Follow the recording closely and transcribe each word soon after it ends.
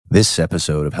This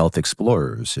episode of Health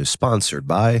Explorers is sponsored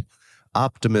by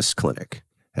Optimus Clinic.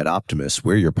 At Optimus,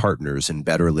 we're your partners in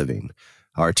better living.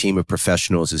 Our team of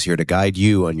professionals is here to guide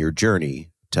you on your journey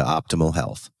to optimal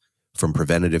health. From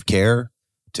preventative care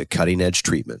to cutting-edge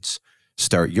treatments,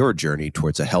 start your journey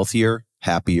towards a healthier,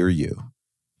 happier you.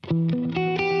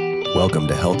 Welcome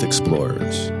to Health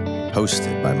Explorers,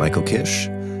 hosted by Michael Kish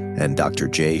and Dr.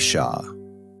 Jay Shah.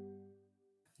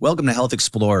 Welcome to Health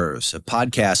Explorers, a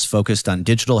podcast focused on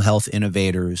digital health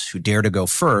innovators who dare to go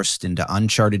first into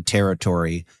uncharted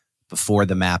territory before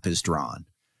the map is drawn.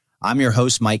 I'm your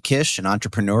host, Mike Kish, an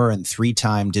entrepreneur and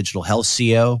three-time digital health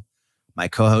CEO. My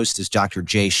co-host is Dr.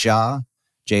 Jay Shah.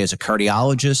 Jay is a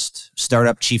cardiologist,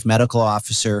 startup chief medical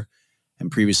officer,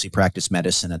 and previously practiced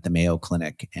medicine at the Mayo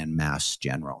Clinic and Mass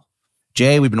General.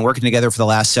 Jay, we've been working together for the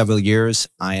last several years.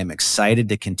 I am excited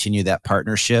to continue that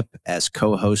partnership as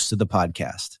co-host of the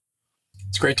podcast.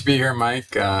 It's great to be here,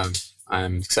 Mike.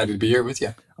 I'm excited to be here with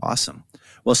you. Awesome.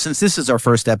 Well, since this is our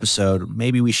first episode,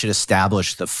 maybe we should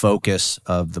establish the focus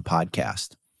of the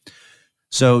podcast.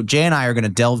 So Jay and I are going to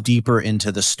delve deeper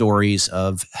into the stories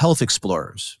of health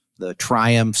explorers, the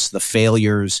triumphs, the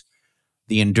failures,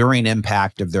 the enduring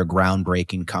impact of their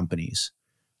groundbreaking companies.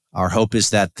 Our hope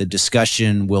is that the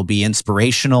discussion will be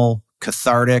inspirational,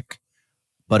 cathartic,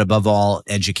 but above all,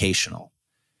 educational.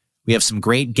 We have some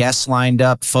great guests lined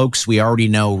up, folks we already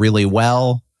know really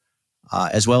well,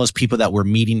 as well as people that we're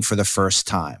meeting for the first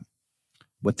time.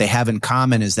 What they have in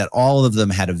common is that all of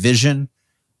them had a vision,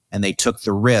 and they took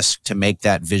the risk to make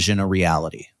that vision a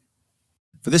reality.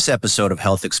 For this episode of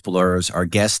Health Explorers, our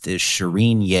guest is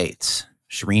Shireen Yates.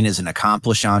 Shireen is an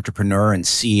accomplished entrepreneur and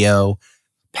CEO,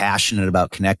 passionate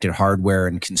about connected hardware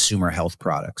and consumer health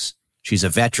products. She's a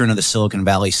veteran of the Silicon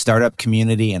Valley startup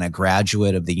community and a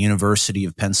graduate of the University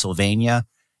of Pennsylvania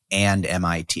and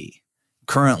MIT.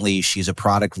 Currently, she's a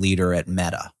product leader at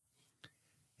Meta.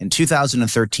 In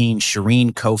 2013,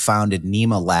 Shireen co-founded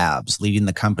Nima Labs, leading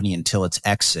the company until its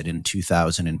exit in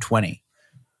 2020.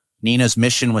 Nina's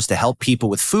mission was to help people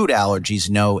with food allergies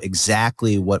know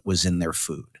exactly what was in their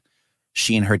food.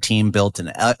 She and her team built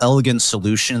an elegant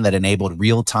solution that enabled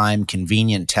real-time,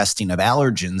 convenient testing of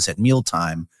allergens at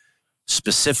mealtime,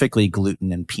 specifically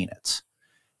gluten and peanuts.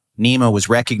 Nima was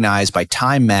recognized by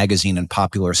Time magazine and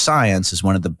Popular Science as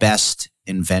one of the best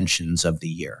inventions of the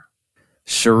year.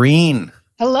 Shireen.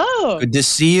 Hello. Good to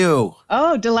see you.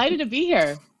 Oh, delighted to be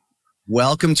here.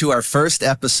 Welcome to our first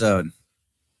episode.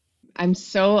 I'm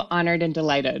so honored and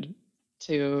delighted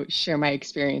to share my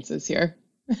experiences here.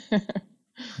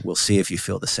 We'll see if you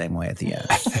feel the same way at the end.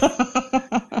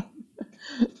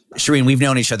 Shireen, we've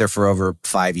known each other for over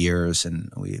 5 years,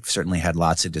 and we've certainly had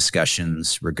lots of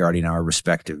discussions regarding our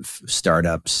respective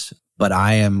startups. But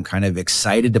I am kind of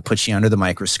excited to put you under the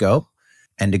microscope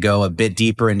and to go a bit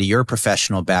deeper into your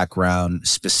professional background,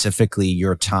 specifically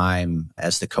your time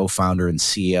as the co-founder and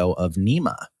CEO of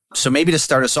Nima. So maybe to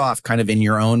start us off, kind of in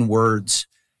your own words,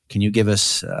 can you give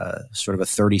us sort of a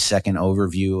 30-second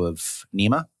overview of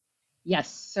Nima?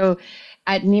 Yes. So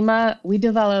at Nima, we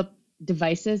develop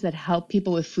devices that help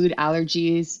people with food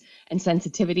allergies and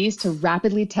sensitivities to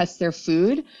rapidly test their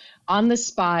food on the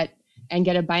spot and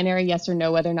get a binary yes or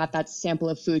no whether or not that sample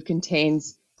of food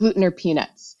contains gluten or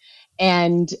peanuts.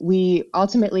 And we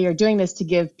ultimately are doing this to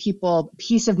give people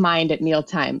peace of mind at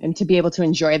mealtime and to be able to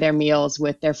enjoy their meals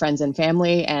with their friends and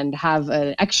family and have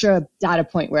an extra data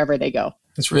point wherever they go.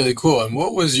 That's really cool. And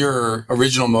what was your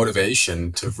original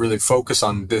motivation to really focus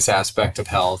on this aspect of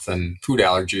health and food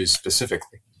allergies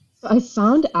specifically? So I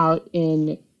found out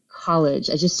in college,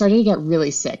 I just started to get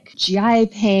really sick. GI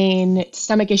pain,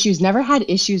 stomach issues, never had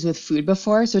issues with food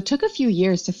before. So it took a few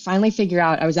years to finally figure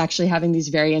out I was actually having these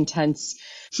very intense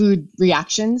food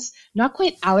reactions, not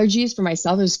quite allergies for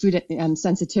myself, it was food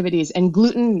sensitivities, and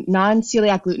gluten,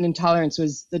 non-celiac gluten intolerance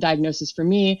was the diagnosis for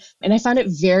me. And I found it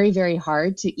very, very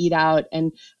hard to eat out.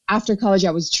 And after college,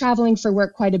 I was traveling for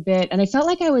work quite a bit, and I felt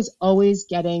like I was always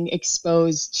getting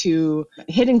exposed to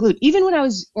hidden gluten, even when I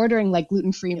was ordering like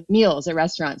gluten-free meals at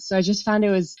restaurants. So I just found it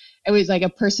was like a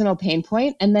personal pain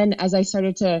point. And then as I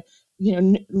started to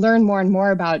learn more and more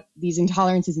about these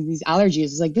intolerances and these allergies,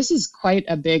 it's like, this is quite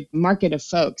a big market of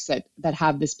folks that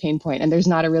have this pain point, and there's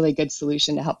not a really good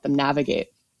solution to help them navigate.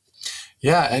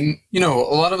 Yeah. And, a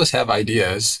lot of us have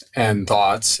ideas and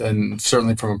thoughts, and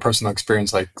certainly from a personal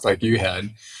experience like you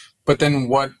had. But then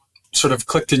what sort of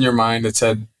clicked in your mind that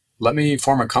said, let me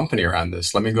form a company around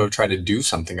this. Let me go try to do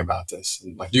something about this.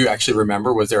 And do you actually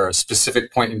remember, was there a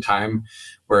specific point in time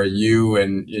where you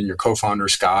and your co-founder,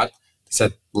 Scott,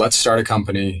 said, let's start a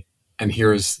company, and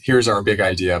here's our big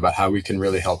idea about how we can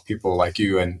really help people like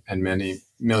you and many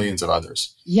millions of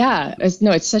others? Yeah,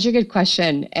 it's such a good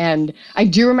question. And I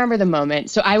do remember the moment.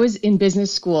 So I was in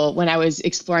business school when I was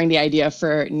exploring the idea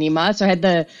for Nima. So I had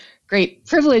the great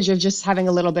privilege of just having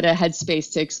a little bit of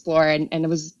headspace to explore. And I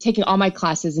was taking all my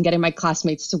classes and getting my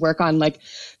classmates to work on like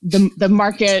the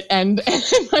market and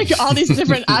like all these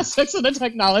different aspects of the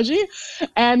technology.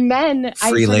 And then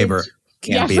free labor.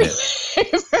 Can't beat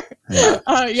it.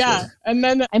 Yeah. Sure. And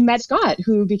then I met Scott,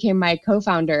 who became my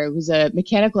co-founder, who's a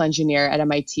mechanical engineer at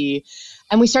MIT.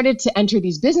 And we started to enter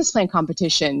these business plan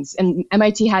competitions. And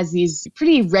MIT has these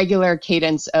pretty regular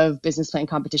cadence of business plan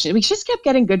competition. We just kept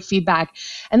getting good feedback.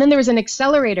 And then there was an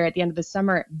accelerator at the end of the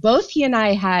summer. Both he and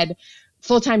I had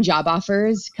full-time job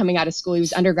offers coming out of school. He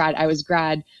was undergrad, I was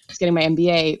grad, I was getting my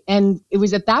MBA. And it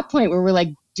was at that point where we're like,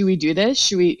 do we do this?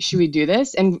 Should we do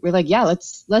this? And we're like, yeah,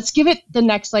 let's give it the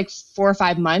next like 4 or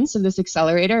 5 months of this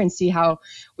accelerator and see how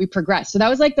we progress. So that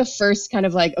was like the first kind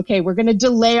of like, okay, we're going to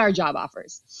delay our job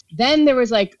offers. Then there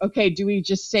was like, okay, do we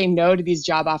just say no to these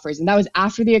job offers? And that was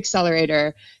after the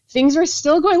accelerator. Things were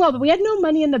still going well, but we had no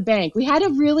money in the bank. We had a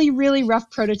really, really rough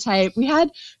prototype. We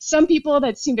had some people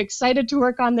that seemed excited to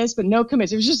work on this, but no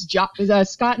commits. It was just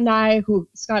Scott and I, who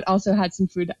Scott also had some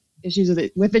food issues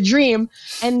with the dream.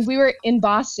 And we were in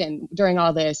Boston during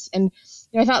all this. And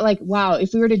I thought like, wow,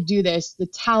 if we were to do this, the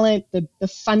talent, the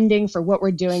funding for what we're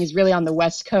doing is really on the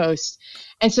West Coast.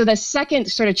 And so the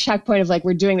second sort of checkpoint of like,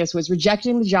 we're doing this was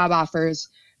rejecting the job offers,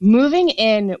 moving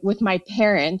in with my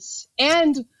parents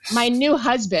and my new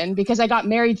husband, because I got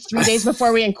married 3 days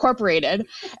before we incorporated.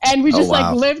 And we just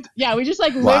lived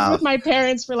with my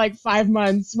parents for like 5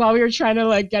 months while we were trying to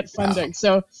like get funding. Wow.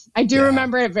 So I do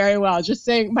remember it very well. Just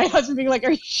saying, my husband being like,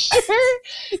 are you sure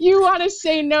you want to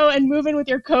say no and move in with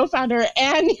your co-founder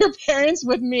and your parents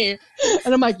with me?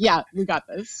 And I'm like, yeah, we got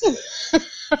this.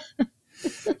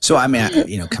 So, I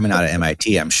mean, coming out of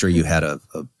MIT, I'm sure you had a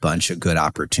bunch of good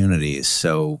opportunities.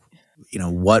 So,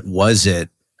 what was it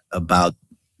about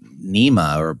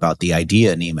Nima or about the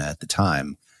idea Nima at the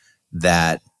time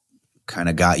that kind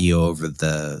of got you over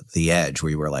the edge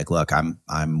where you were like, look,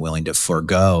 I'm willing to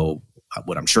forego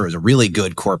what I'm sure is a really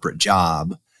good corporate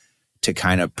job to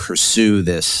kind of pursue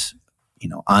this,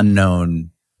 unknown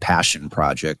passion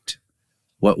project?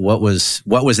 What was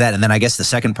that? And then I guess the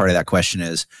second part of that question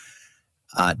is,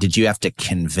 did you have to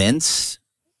convince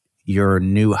your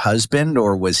new husband,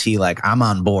 or was he like, I'm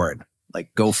on board,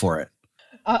 like, go for it?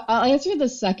 I'll answer the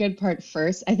second part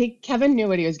first. I think Kevin knew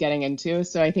what he was getting into.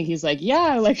 So I think he's like,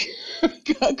 yeah, like,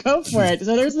 go for it.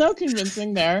 So there's no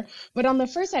convincing there. But on the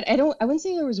first side, I wouldn't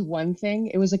say there was one thing.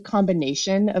 It was a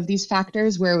combination of these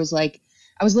factors where it was like,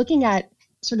 I was looking at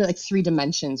sort of like 3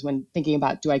 dimensions when thinking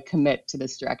about, do I commit to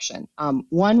this direction?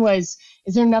 One was,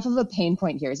 is there enough of a pain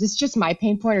point here? Is this just my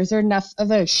pain point, or is there enough of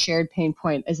a shared pain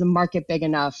point? Is the market big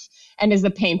enough? And is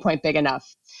the pain point big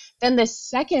enough? Then the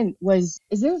second was,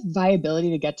 is there viability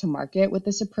to get to market with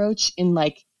this approach in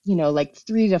like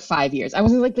 3 to 5 years? I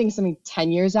wasn't like thinking something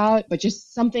 10 years out, but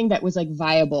just something that was like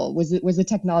viable. Was the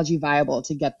technology viable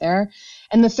to get there?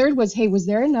 And the third was, hey, was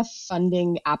there enough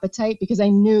funding appetite? Because I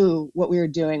knew what we were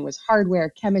doing was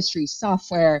hardware, chemistry,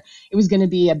 software. It was going to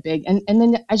be a big, and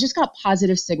then I just got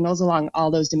positive signals along all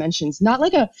those dimensions. Not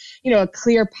like a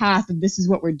clear path of this is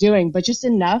what we're doing, but just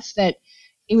enough that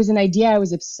it was an idea I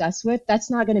was obsessed with. That's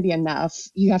not going to be enough.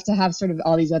 You have to have sort of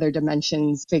all these other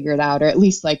dimensions figured out, or at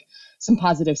least like some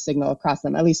positive signal across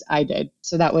them. At least I did.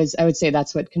 So I would say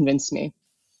that's what convinced me.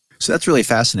 So that's really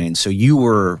fascinating. So you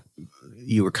were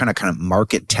kind of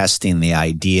market testing the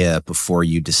idea before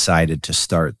you decided to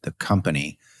start the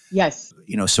company. Yes.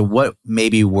 So what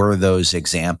maybe were those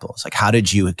examples? Like, how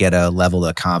did you get a level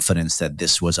of confidence that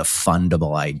this was a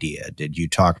fundable idea? Did you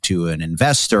talk to an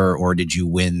investor, or did you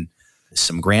win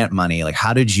some grant money? Like,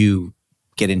 how did you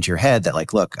get into your head that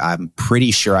like, look, I'm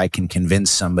pretty sure I can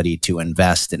convince somebody to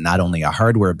invest in not only a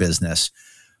hardware business,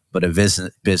 but a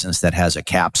business that has a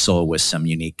capsule with some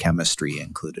unique chemistry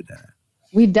included in it?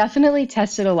 We definitely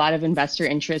tested a lot of investor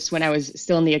interest when I was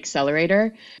still in the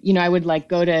accelerator. I would like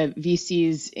go to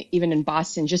VCs even in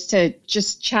Boston just to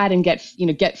chat and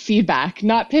get feedback,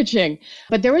 not pitching.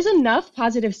 But there was enough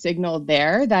positive signal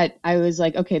there that I was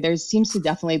like, okay, there seems to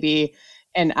definitely be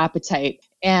an appetite.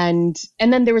 And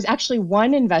then there was actually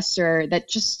one investor that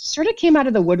just sort of came out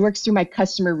of the woodworks through my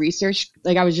customer research.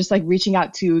 Like I was just like reaching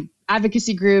out to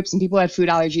advocacy groups and people who had food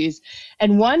allergies.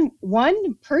 And one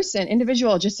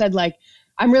individual just said like,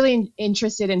 I'm really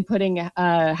interested in putting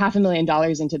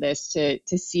 $500,000 into this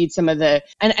to seed some of the,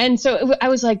 and so I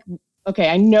was like, okay,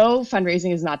 I know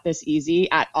fundraising is not this easy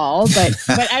at all, but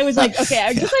I was like, okay,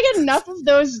 I just like enough of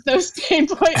those pain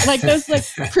points, like those like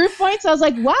proof points. I was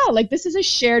like, wow, like this is a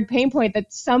shared pain point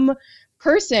that some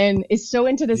person is so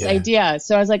into this Yeah. idea.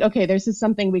 So I was like, okay, this is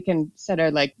something we can sort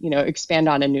of like, expand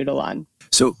on and noodle on.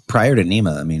 So prior to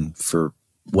Nima, I mean,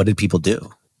 what did people do?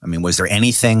 I mean, was there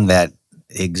anything that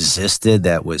existed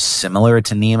that was similar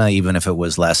to Nima, even if it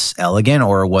was less elegant,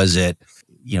 or was it,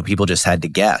 people just had to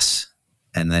guess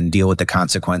and then deal with the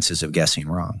consequences of guessing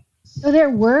wrong? So there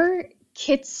were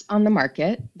kits on the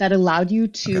market that allowed you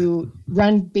to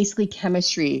run basically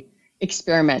chemistry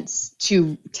experiments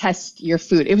to test your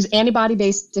food. It was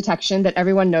antibody-based detection that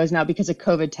everyone knows now because of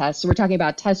COVID tests. So we're talking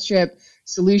about test strip,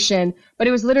 solution, but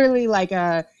it was literally like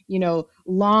a,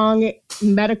 long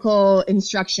medical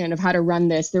instruction of how to run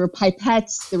this. There were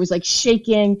pipettes, there was like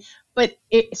shaking, but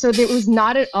it was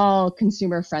not at all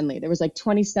consumer friendly. There was like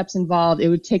 20 steps involved. It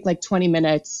would take like 20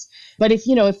 minutes. But if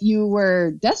you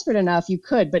were desperate enough, you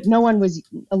could, but no one was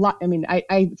a lot. I mean,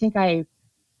 I think I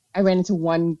ran into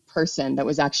one person that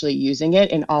was actually using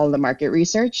it in all of the market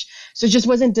research. So it just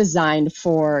wasn't designed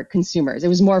for consumers. It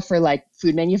was more for like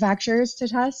food manufacturers to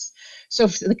test. So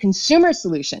for the consumer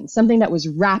solution, something that was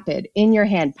rapid, in your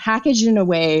hand, packaged in a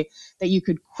way that you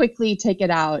could quickly take it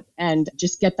out and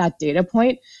just get that data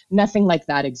point, nothing like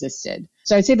that existed.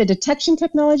 So I'd say the detection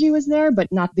technology was there, but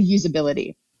not the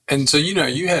usability. And so,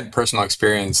 you had personal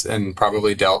experience and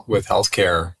probably dealt with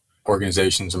healthcare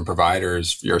organizations and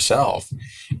providers yourself.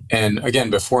 And again,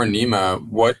 before Nima,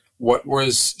 what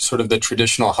was sort of the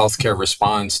traditional healthcare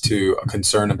response to a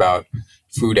concern about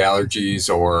food allergies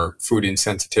or food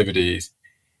insensitivities?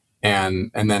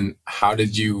 And then how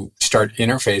did you start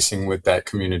interfacing with that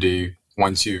community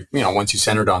once you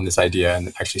centered on this idea and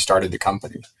actually started the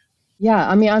company? Yeah,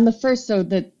 I mean, on the first,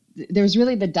 there was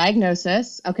really the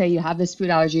diagnosis. Okay, you have this food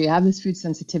allergy, you have this food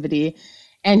sensitivity,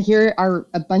 and here are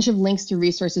a bunch of links to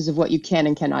resources of what you can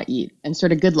and cannot eat, and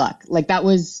sort of good luck. Like that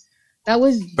was.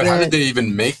 But how did they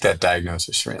even make that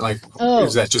diagnosis? Right? Like,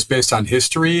 is that just based on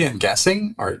history and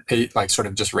guessing, or like sort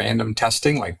of just random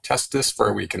testing? Like, test this for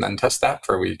a week and then test that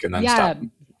for a week and then stop?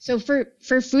 So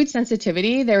for food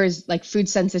sensitivity, there was like food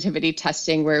sensitivity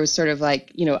testing where it was sort of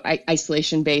like,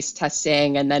 isolation-based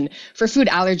testing. And then for food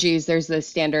allergies, there's the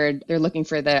standard, they're looking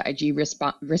for the Ig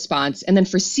response. And then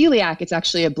for celiac, it's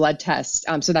actually a blood test.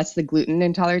 So that's the gluten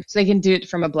intolerance. So they can do it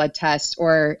from a blood test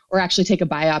or actually take a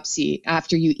biopsy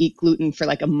after you eat gluten for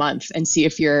like a month and see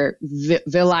if your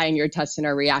villi and your intestine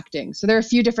are reacting. So there are a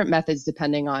few different methods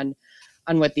depending on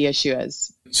what the issue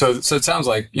is. So it sounds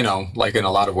like, like in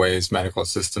a lot of ways, medical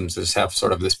systems just have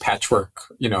sort of this patchwork,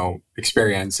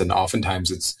 experience. And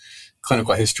oftentimes it's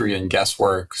clinical history and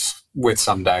guesswork with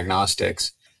some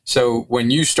diagnostics. So when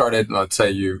you started, let's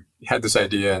say you had this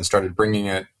idea and started bringing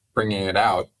it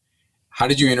out, how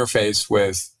did you interface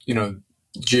with,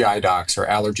 GI docs or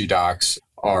allergy docs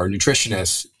or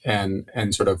nutritionists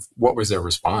and sort of what was their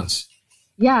response?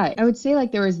 Yeah, I would say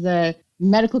like there was the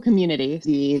medical community,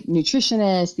 the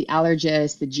nutritionists, the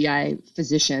allergists, the GI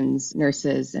physicians,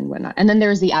 nurses, and whatnot. And then there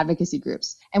was the advocacy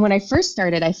groups. And when I first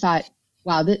started, I thought,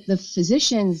 wow, the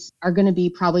physicians are going to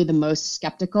be probably the most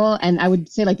skeptical. And I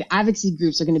would say like the advocacy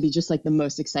groups are going to be just like the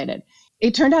most excited.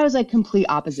 It turned out it was like complete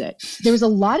opposite. There was a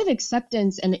lot of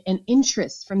acceptance and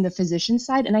interest from the physician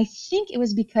side. And I think it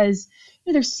was because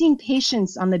they're seeing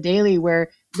patients on the daily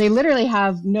where they literally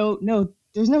have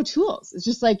there's no tools. It's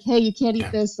just like, hey, you can't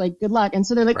eat this, like, good luck. And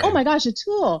so they're like, right. Oh my gosh, a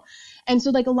tool. And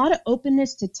so like a lot of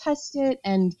openness to test it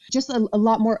and just a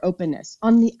lot more openness.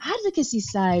 On the advocacy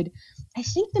side, I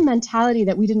think the mentality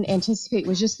that we didn't anticipate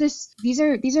was just this, these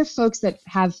are folks that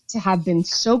have been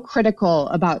so critical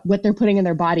about what they're putting in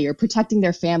their body or protecting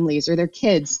their families or their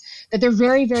kids, that they're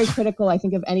very, very critical, I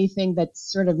think, of anything that's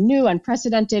sort of new,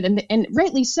 unprecedented, and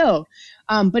rightly so.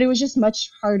 But it was just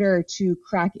much harder to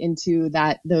crack into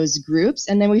those groups.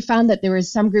 And then we found that there were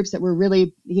some groups that were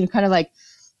really, kind of like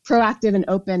proactive and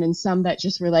open, and some that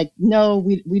just were like, no,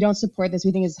 we don't support this.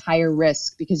 We think it's higher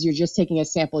risk because you're just taking a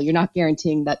sample. You're not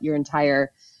guaranteeing that your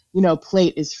entire,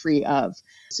 plate is free of.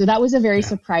 So that was a very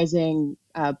surprising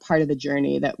part of the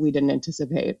journey that we didn't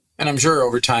anticipate. And I'm sure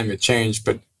over time it changed,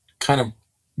 but kind of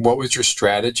what was your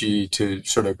strategy to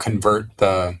sort of convert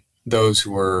those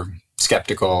who were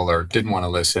skeptical or didn't want to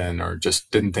listen or just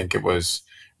didn't think it was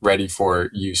ready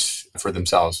for use for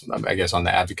themselves, I guess, on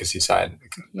the advocacy side?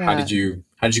 Yeah. How did you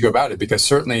go about it? Because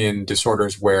certainly in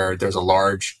disorders where there's a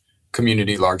large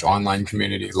community, large online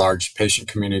community, large patient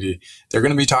community, they're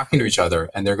going to be talking to each other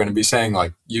and they're going to be saying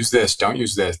like, use this, don't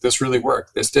use this. This really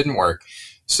worked. This didn't work.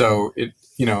 So it,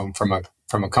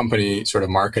 from a company sort of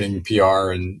marketing,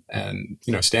 PR and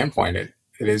standpoint, it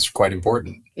is quite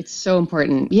important. It's so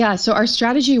important. Yeah. So our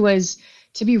strategy was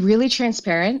to be really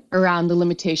transparent around the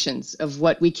limitations of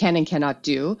what we can and cannot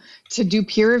do, to do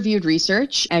peer-reviewed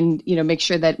research and, make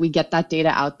sure that we get that data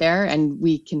out there and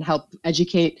we can help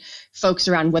educate folks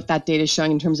around what that data is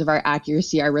showing in terms of our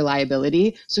accuracy, our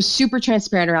reliability. So super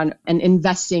transparent around and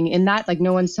investing in that. Like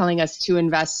no one's telling us to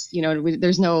invest,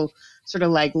 there's no sort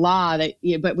of like law that,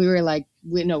 but we were like,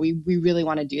 we really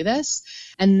want to do this.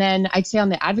 And then I'd say on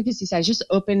the advocacy side, just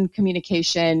open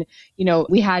communication.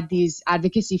 We had these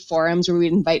advocacy forums where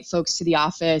we'd invite folks to the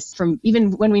office from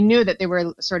even when we knew that they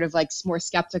were sort of like more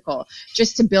skeptical,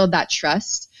 just to build that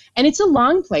trust. And it's a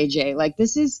long play, Jay. Like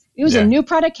it was a new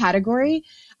product category.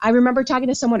 I remember talking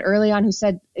to someone early on who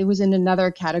said it was in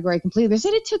another category completely. They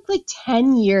said it took like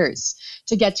 10 years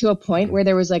to get to a point where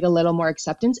there was like a little more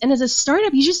acceptance. And as a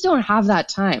startup, you just don't have that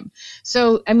time.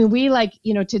 So, we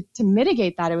to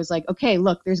mitigate that, it was like, okay,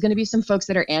 look, there's going to be some folks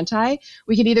that are anti.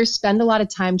 We could either spend a lot of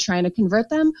time trying to convert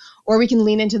them, or we can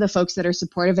lean into the folks that are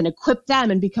supportive and equip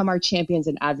them and become our champions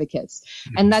and advocates.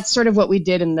 And that's sort of what we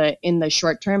did in the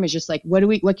short term, is just like, what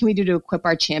can we do to equip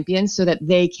our champions so that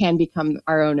they can become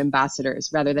our own ambassadors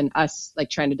rather than us like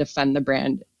trying to defend the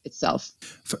brand itself.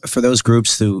 For those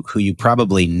groups who you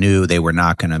probably knew they were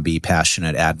not going to be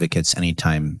passionate advocates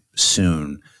anytime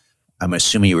soon, I'm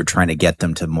assuming you were trying to get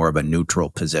them to more of a neutral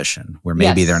position where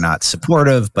maybe they're not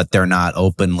supportive, but they're not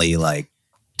openly like,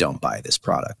 don't buy this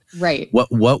product. Right.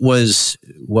 What was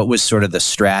sort of the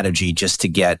strategy just to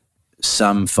get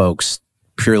some folks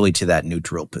purely to that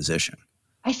neutral position?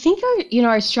 I think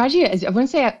our strategy is, I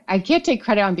wouldn't say I can't take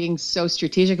credit on being so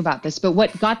strategic about this, but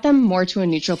what got them more to a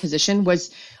neutral position was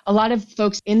a lot of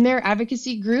folks in their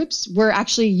advocacy groups were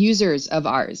actually users of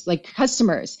ours, like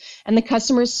customers. And the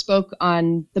customers spoke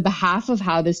on the behalf of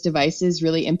how this device is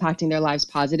really impacting their lives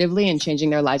positively and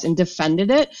changing their lives and defended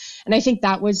it. And I think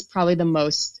that was probably the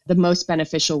most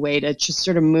beneficial way to just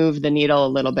sort of move the needle a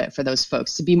little bit for those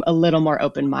folks to be a little more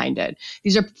open-minded.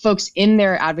 These are folks in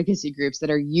their advocacy groups that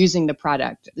are using the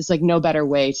product. There's like no better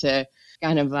way to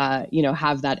kind of,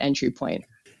 have that entry point.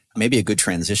 Maybe a good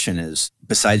transition is,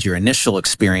 besides your initial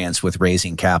experience with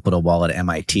raising capital while at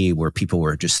MIT, where people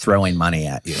were just throwing money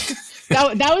at you.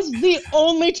 That was the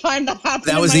only time that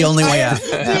happened. That was the only way out.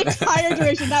 The entire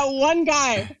duration, that one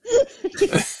guy.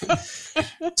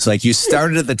 It's like you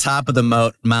started at the top of the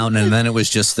mountain, and then it was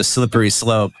just the slippery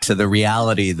slope to the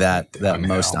reality that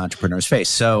most entrepreneurs face.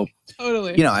 So,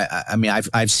 totally.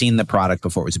 I've seen the product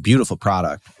before. It was a beautiful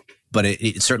product, but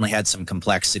it certainly had some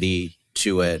complexity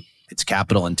to it. It's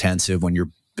capital intensive when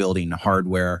you're building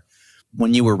hardware.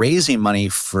 When you were raising money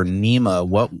for Nima,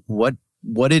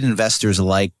 what did investors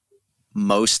like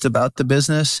most about the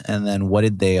business? And then what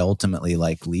did they ultimately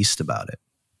like least about it?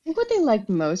 I think what they liked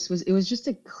most was it was just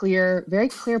a very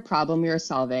clear problem we were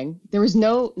solving. There was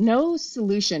no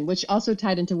solution, which also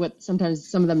tied into what sometimes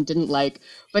some of them didn't like,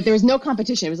 but there was no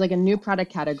competition. It was like a new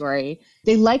product category.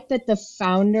 They liked that the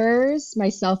founders,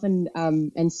 myself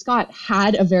and Scott,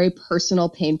 had a very personal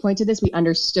pain point to this. We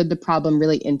understood the problem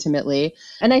really intimately.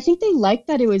 And I think they liked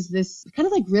that it was this kind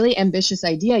of like really ambitious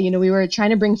idea. We were trying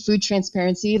to bring food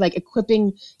transparency, like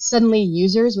equipping suddenly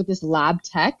users with this lab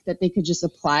tech that they could just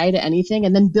apply to anything,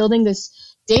 and then building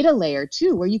this data layer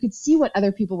too, where you could see what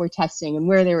other people were testing and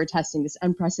where they were testing, this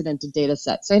unprecedented data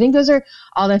set. So I think those are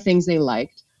all the things they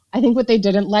liked. I think what they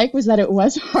didn't like was that it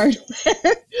was hardware.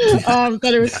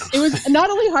 That it was not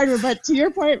only hardware, but to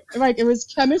your point, like it was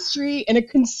chemistry and a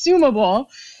consumable.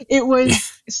 It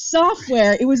was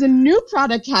software. It was a new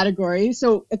product category,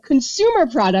 so a consumer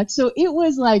product. So it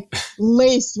was like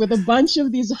laced with a bunch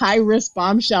of these high-risk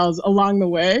bombshells along the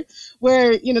way,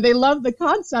 where they love the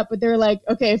concept, but they're like,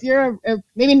 okay, if you're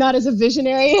maybe not as a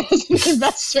visionary as an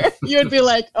investor, you would be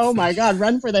like, oh my God,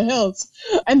 run for the hills.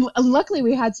 And luckily,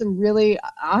 we had some really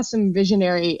awesome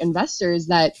visionary investors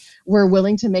that were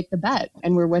willing to make the bet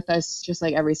and were with us just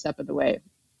like every step of the way.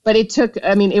 But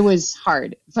it was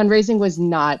hard. Fundraising was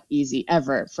not easy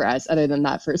ever for us, other than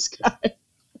that first guy.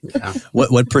 Yeah.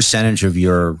 What percentage of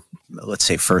your, let's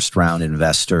say, first round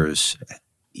investors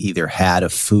either had a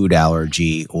food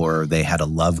allergy or they had a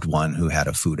loved one who had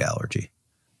a food allergy?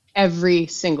 Every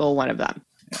single one of them.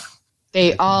 Yeah.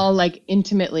 They all like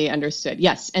intimately understood.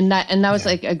 Yes. And that was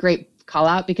like a great call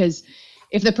out, because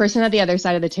if the person at the other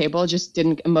side of the table just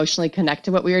didn't emotionally connect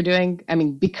to what we were doing,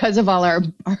 because of all our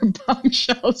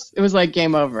bombshells, it was like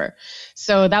game over.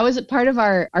 So that was part of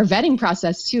our vetting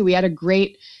process too. We had a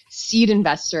great seed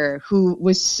investor who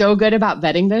was so good about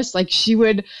vetting this. Like she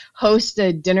would host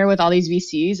a dinner with all these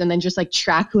VCs and then just like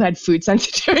track who had food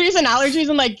sensitivities and allergies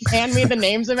and like hand me the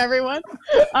names of everyone.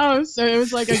 So it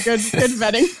was like a good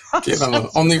vetting process. Give them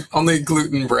only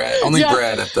gluten bread, only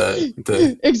bread at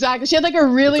the exactly. She had like a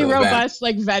really robust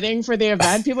like vetting for the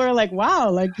event. People are like, wow,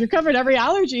 like you covered every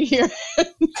allergy here.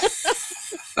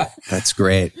 That's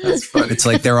great. That's funny. It's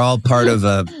like they're all part of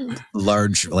a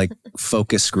large like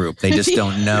focus group. They just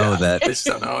don't know that. They just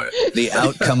don't know it. The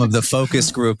outcome of the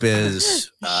focus group is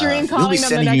Shireen calling them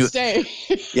the next day.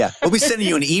 Yeah, we'll be sending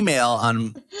you an email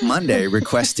on Monday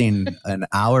requesting an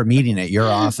hour meeting at your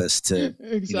office to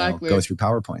go through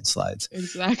PowerPoint slides.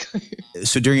 Exactly.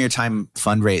 So during your time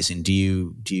fundraising, do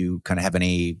you kind of have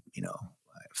any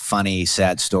funny,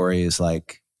 sad stories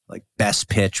like best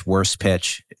pitch, worst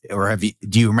pitch, or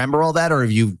do you remember all that, or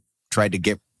have you tried to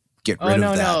get rid of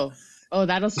that? No. Oh,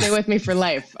 that'll stay with me for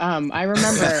life. I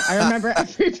remember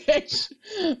every pitch.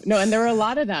 No, and there were a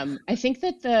lot of them. I think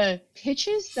that the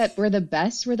pitches that were the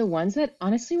best were the ones that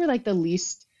honestly were like felt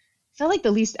like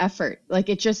the least effort. Like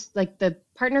it just like the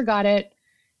partner got it.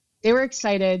 They were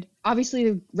excited,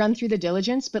 obviously run through the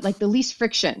diligence, but like the least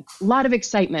friction, a lot of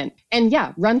excitement. And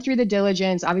yeah, run through the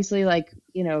diligence, obviously like,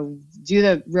 do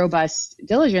the robust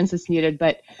diligence that's needed.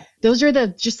 But those are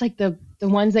the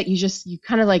ones that you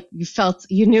kind of like, you felt,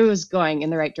 you knew it was going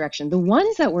in the right direction. The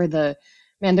ones that were there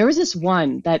was this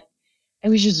one that it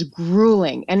was just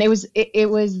grueling. And it was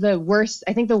the worst,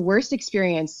 I think the worst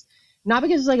experience. Not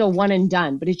because it was like a one and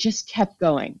done, but it just kept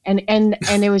going. And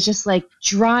it was just like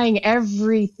drawing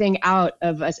everything out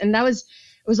of us. And it was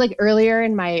like earlier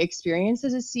in my experience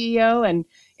as a CEO and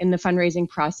in the fundraising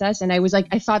process. And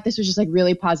I thought this was just like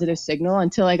really positive signal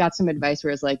until I got some advice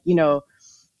where it's like,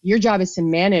 your job is to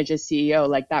manage a CEO,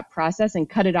 like that process and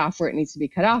cut it off where it needs to be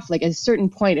cut off. Like at a certain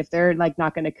point, if they're like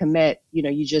not going to commit,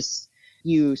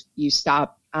 you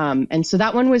stop. And so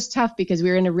that one was tough because we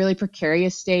were in a really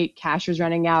precarious state. Cash was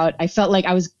running out. I felt like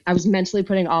I was mentally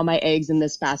putting all my eggs in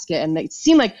this basket, and it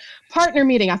seemed like partner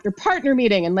meeting after partner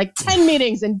meeting and like 10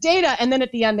 meetings and data. And then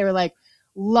at the end they were like,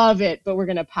 love it, but we're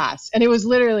going to pass. And it was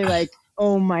literally like,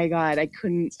 oh my God, I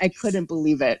couldn't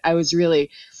believe it.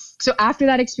 So after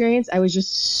that experience, I was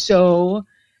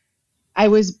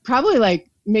probably like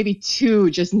maybe too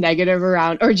just negative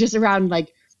around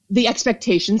like the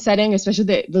expectation setting,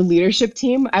 especially the leadership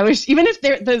team. I was, even if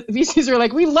the VCs were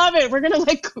like, we love it, we're going to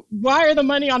like wire the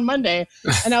money on Monday.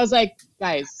 And I was like,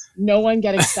 guys, no one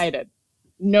get excited.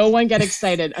 No one get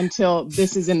excited until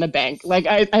this is in the bank. Like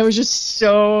I was just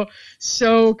so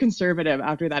conservative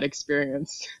after that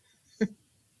experience.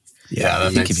 Yeah,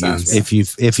 that makes sense.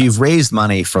 If you've raised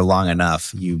money for long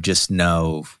enough, you just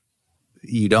know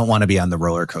you don't want to be on the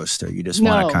roller coaster. You just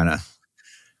want to kind of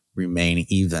remain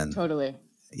even. Totally.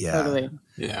 Yeah. Totally.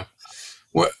 Yeah.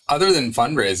 What other than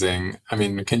fundraising, I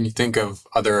mean, can you think of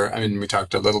we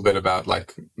talked a little bit about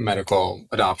like medical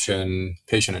adoption,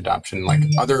 patient adoption, like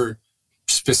other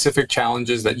specific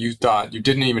challenges that you thought you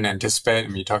didn't even anticipate? I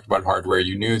mean, you talked about hardware,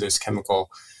 you knew this chemical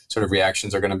sort of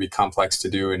reactions are going to be complex to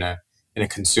do in a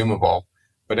consumable,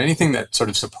 but anything that sort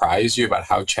of surprised you about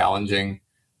how challenging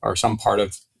or some part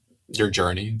of your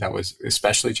journey that was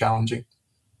especially challenging?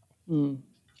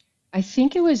 I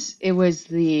think it was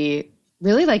the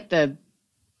really like the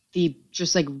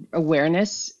just like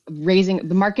awareness, raising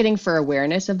the marketing for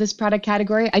awareness of this product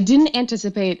category. I didn't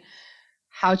anticipate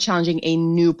how challenging a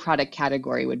new product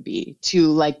category would be to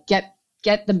like get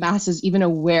the masses even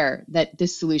aware that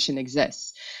this solution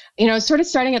exists. It's sort of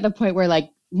starting at the point where like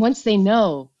once they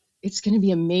know, it's going to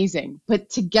be amazing, but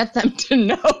to get them to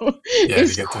know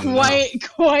is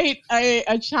quite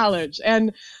a challenge.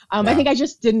 And I think I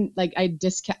just didn't like, I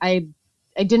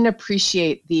didn't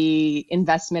appreciate the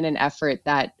investment and effort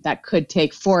that could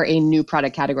take for a new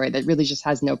product category that really just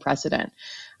has no precedent.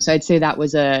 So I'd say that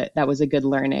was a good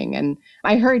learning. And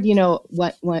I heard,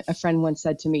 what a friend once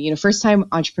said to me, first time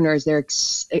entrepreneurs, they're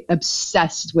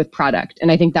obsessed with product.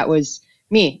 And I think that was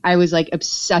me. I was like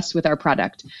obsessed with our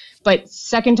product. But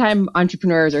second time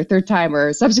entrepreneurs or third time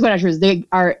or subsequent entrepreneurs, they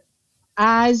are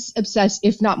as obsessed,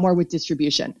 if not more, with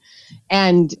distribution.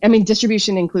 And I mean,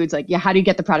 distribution includes like, how do you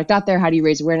get the product out there? How do you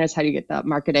raise awareness? How do you get the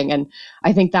marketing? And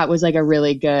I think that was like a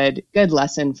really good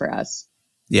lesson for us.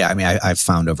 Yeah. I mean, I've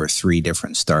found over 3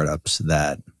 different startups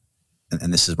that,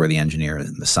 and this is where the engineer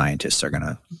and the scientists are going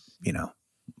to,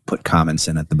 put comments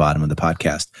in at the bottom of the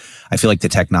podcast. I feel like the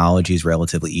technology is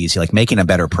relatively easy. Like making a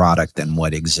better product than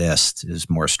what exists is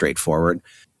more straightforward,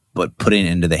 but putting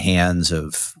it into the hands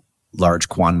of large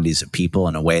quantities of people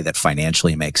in a way that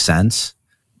financially makes sense,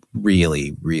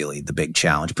 really, really the big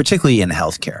challenge, particularly in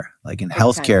healthcare. Like in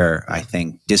healthcare, I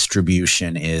think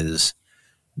distribution is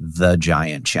the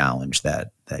giant challenge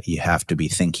that you have to be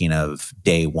thinking of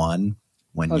day one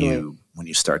when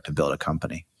you start to build a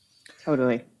company.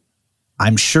 Totally.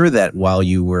 I'm sure that while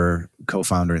you were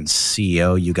co-founder and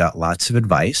CEO, you got lots of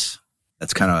advice.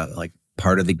 That's kind of like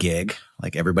part of the gig.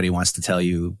 Like everybody wants to tell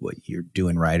you what you're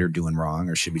doing right or doing wrong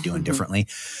or should be doing differently.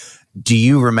 Do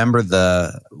you remember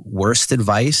the worst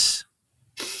advice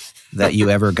that you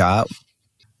ever got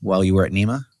while you were at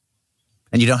Nima?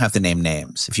 And you don't have to name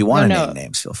names. If you want to name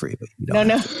names, feel free. But you don't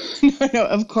no,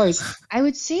 of course. I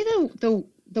would say the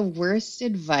worst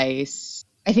advice.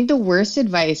 I think the worst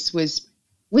advice was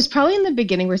probably in the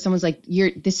beginning where someone's like,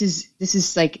 this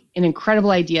is like an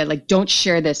incredible idea. Like, don't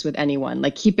share this with anyone.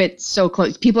 Like, keep it so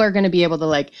close. People are going to be able to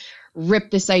like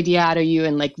rip this idea out of you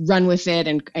and like run with it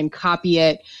and copy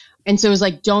it. And so it was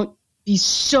like, don't be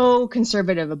so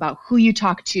conservative about who you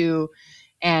talk to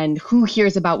and who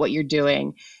hears about what you're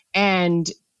doing. And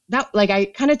that, like, I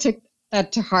kind of took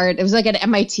that to heart. It was like at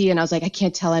MIT and I was like, I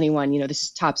can't tell anyone, this is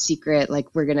top secret.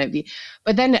 Like, we're going to be,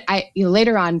 but then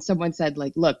later on someone said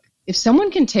like, look, if someone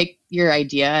can take your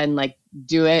idea and like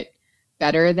do it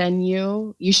better than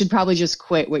you should probably just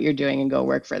quit what you're doing and go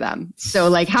work for them. So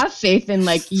like, have faith in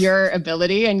like your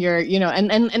ability and your,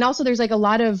 and also there's like a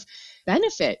lot of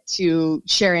benefit to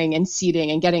sharing and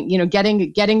seeding and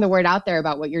getting the word out there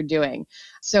about what you're doing.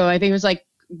 So I think it was like,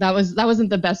 that wasn't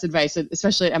the best advice,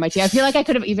 especially at MIT. I feel like I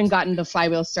could have even gotten the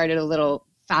flywheel started a little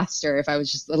faster if I was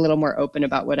just a little more open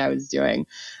about what I was doing.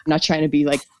 I'm not trying to be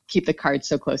like, keep the cards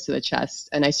so close to the chest.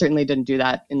 And I certainly didn't do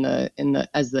that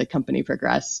as the company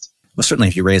progressed. Well, certainly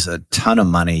if you raise a ton of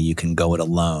money, you can go it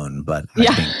alone. But I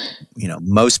think,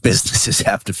 most businesses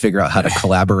have to figure out how to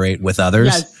collaborate with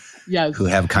others who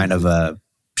have kind of a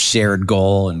shared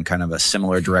goal and kind of a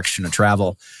similar direction of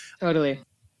travel. Totally.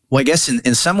 Well, I guess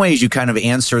in some ways you kind of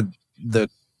answered the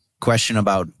question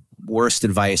about worst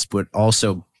advice, but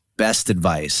also best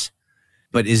advice.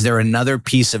 But is there another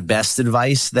piece of best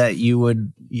advice that you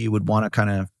would want to kind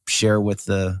of share with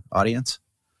the audience?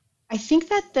 I think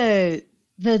that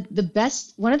the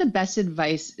best, one of the best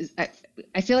advice is,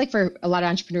 I feel like for a lot of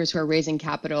entrepreneurs who are raising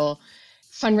capital,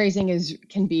 fundraising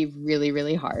can be really,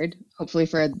 really hard. Hopefully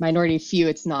for a minority few,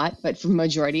 it's not, but for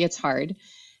majority, it's hard.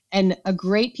 And a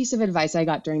great piece of advice I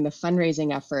got during the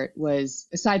fundraising effort was,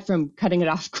 aside from cutting it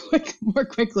off more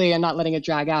quickly and not letting it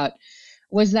drag out,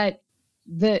 was that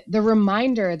the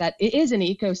reminder that it is an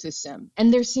ecosystem.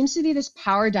 And there seems to be this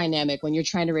power dynamic when you're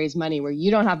trying to raise money where you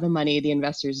don't have the money, the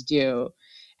investors do.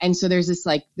 And so there's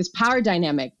this power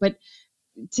dynamic. But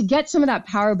to get some of that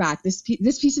power back, this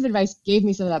piece of advice gave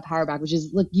me some of that power back, which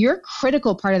is, look, you're a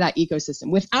critical part of that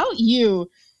ecosystem. Without you,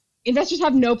 investors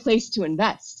have no place to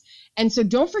invest. And so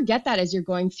don't forget that as you're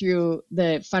going through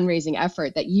the fundraising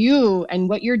effort, that you and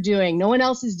what you're doing, no one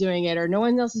else is doing it, or no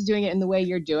one else is doing it in the way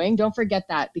you're doing. Don't forget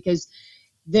that, because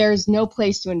there's no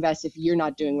place to invest if you're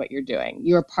not doing what you're doing.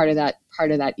 You're part of that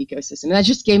ecosystem. And that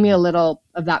just gave me a little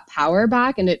of that power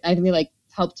back. And I think like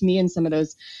helped me in some of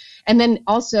those. And then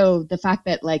also the fact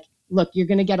that like, look, you're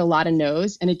going to get a lot of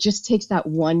no's, and it just takes that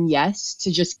one yes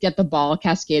to just get the ball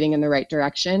cascading in the right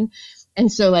direction. And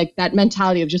so like that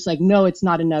mentality of just like, no, it's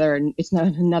not another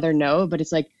no, but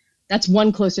it's like, that's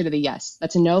one closer to the yes.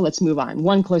 That's a no. Let's move on.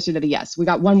 One closer to the yes. We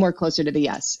got one more closer to the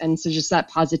yes. And so just that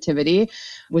positivity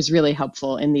was really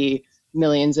helpful in the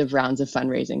millions of rounds of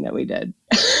fundraising that we did.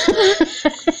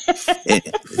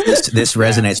 This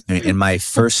resonates with me. In my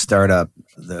first startup,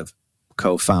 the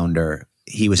co-founder,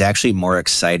 he was actually more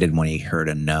excited when he heard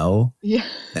a no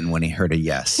than when he heard a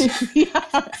yes.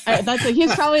 That's like,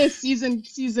 he's probably a seasoned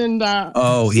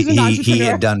he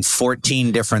had done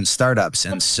 14 different startups.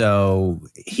 And so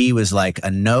he was like,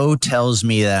 a no tells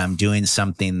me that I'm doing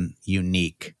something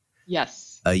unique.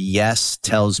 Yes. A yes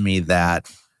tells me that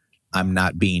I'm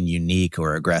not being unique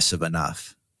or aggressive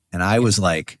enough. And I was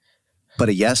like, but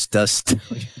a yes does tell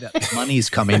you that money's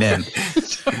coming in.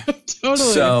 Totally.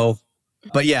 So,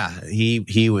 but yeah,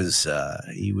 he was a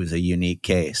unique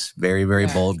case. Very, very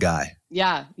bold guy.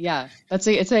 Yeah.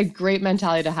 It's a great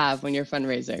mentality to have when you're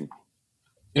fundraising.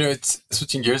 It's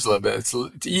switching gears a little bit.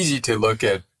 It's easy to look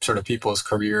at sort of people's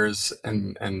careers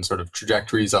and sort of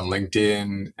trajectories on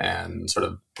LinkedIn and sort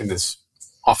of in this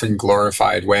often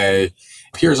glorified way.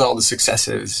 Here's all the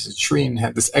successes. Shireen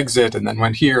had this exit and then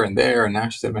went here and there and now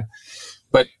she's did.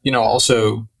 But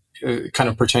also kind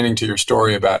of pertaining to your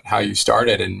story about how you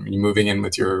started and moving in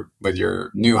with your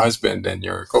new husband and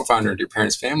your co-founder and your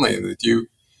parents' family, that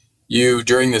you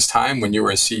during this time when you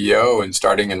were a CEO and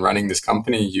starting and running this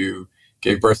company, you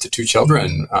gave birth to two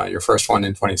children, your first one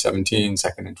in 2017,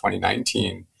 second in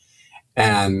 2019.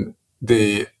 And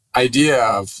the idea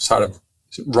of sort of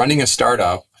running a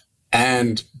startup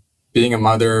and being a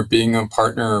mother, being a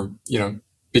partner,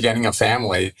 beginning a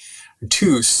family,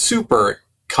 two super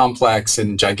complex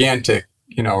and gigantic,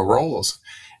 roles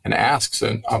and asks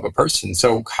of a person.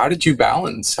 So how did you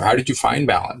balance, or how did you find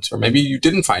balance? Or maybe you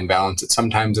didn't find balance at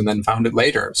sometimes and then found it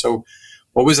later. So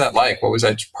what was that like? What was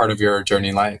that part of your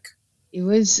journey like? It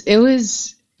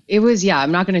was, yeah,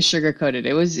 I'm not going to sugarcoat it.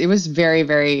 It was very,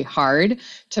 very hard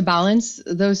to balance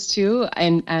those two.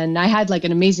 And I had like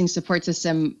an amazing support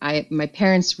system. My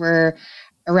parents were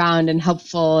around and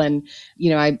helpful. And,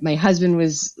 my husband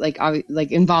was like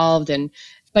involved.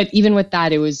 But even with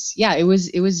that, it was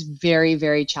very,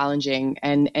 very challenging.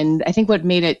 And I think what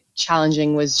made it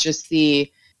challenging was just I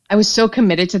was so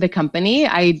committed to the company.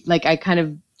 I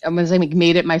was like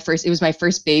made it it was my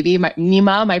first baby,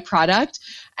 Nima, my product.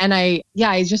 And I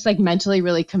just like mentally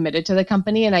really committed to the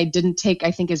company, and I didn't take,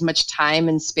 I think, as much time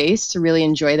and space to really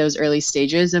enjoy those early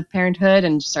stages of parenthood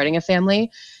and starting a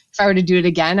family. If I were to do it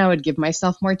again, I would give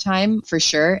myself more time for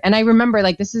sure. And I remember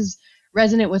like this is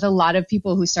resonant with a lot of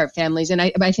people who start families. And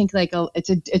I think like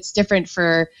it's different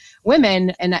for women.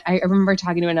 And I remember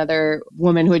talking to another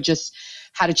woman who had just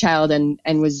had a child and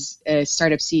was a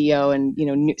startup CEO and,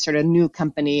 sort of new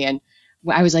company. And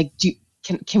I was like,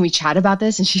 can we chat about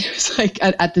this? And she was like,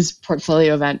 at this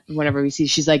portfolio event, whenever we see,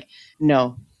 she's like,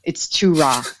 no, it's too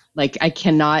raw. Like, I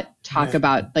cannot talk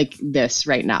about like this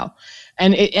right now.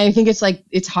 And I think it's like,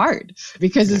 it's hard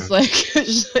because it's like,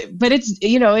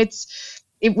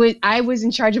 but I was in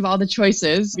charge of all the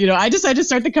choices. I decided to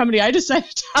start the company. I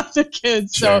decided to have the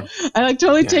kids. Sure. So I like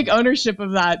totally take ownership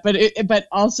of that. But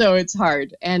also it's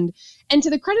hard. And to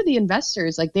the credit of the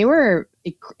investors, like they were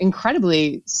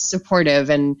incredibly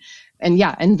supportive and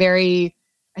very,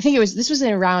 I think this was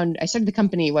around, I started the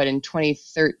company, in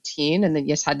 2013, and then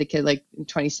had the kid like in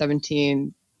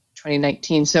 2017,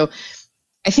 2019. So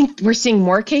I think we're seeing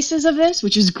more cases of this,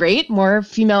 which is great. More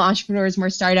female entrepreneurs,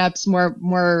 more startups,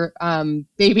 more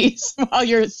babies while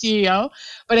you're a CEO.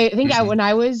 But I think when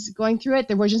I was going through it,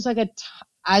 there wasn't like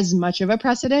as much of a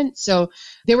precedent. So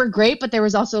they were great, but there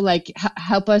was also like,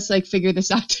 help us like figure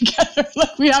this out together.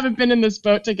 Like we haven't been in this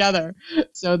boat together.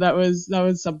 So that was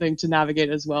something to navigate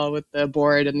as well with the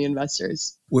board and the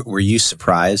investors. Were you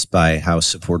surprised by how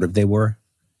supportive they were?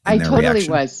 I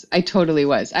totally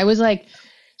was. I was like,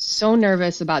 so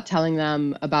nervous about telling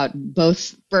them about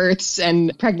both births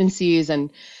and pregnancies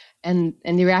and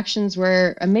the reactions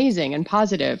were amazing and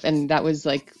positive. And that was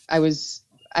like, I was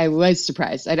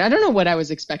surprised. I don't know what I was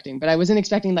expecting, but I wasn't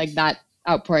expecting like that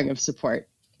outpouring of support.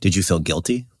 Did you feel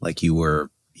guilty? Like you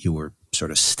were sort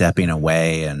of stepping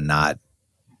away and not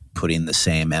putting the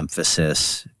same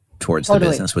emphasis towards the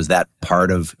business? Was that part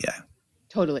of,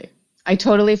 Totally. I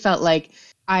totally felt like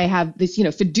I have this,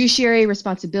 fiduciary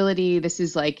responsibility. This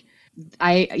is like,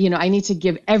 I need to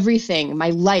give everything,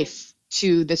 my life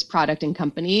to this product and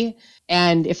company.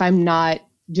 And if I'm not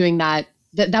doing that,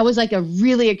 that was like a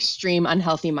really extreme,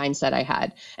 unhealthy mindset I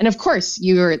had. And of course,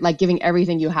 you're like giving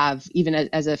everything you have, even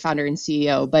as a founder and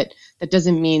CEO, but that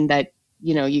doesn't mean that,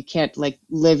 you can't like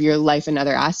live your life in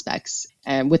other aspects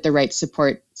and with the right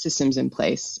support systems in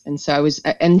place. And so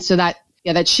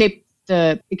that shaped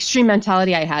the extreme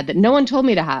mentality I had that no one told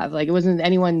me to have. Like it wasn't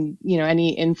anyone,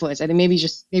 any influence. I think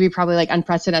maybe probably like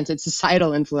unprecedented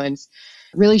societal influence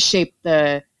really shaped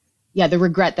the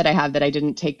regret that I have that I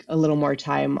didn't take a little more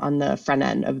time on the front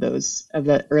end of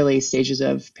the early stages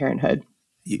of parenthood.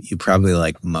 You probably,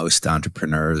 like most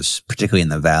entrepreneurs, particularly in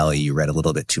the Valley, you read a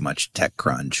little bit too much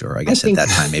TechCrunch, or I guess at that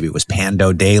time maybe it was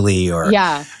Pando Daily, or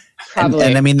probably.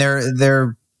 And I mean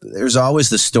there's always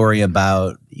the story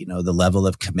about, the level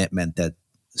of commitment that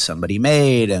somebody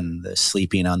made and the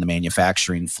sleeping on the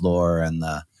manufacturing floor and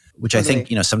which I think,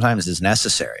 sometimes is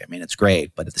necessary. I mean, it's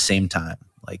great, but at the same time,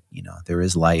 like, there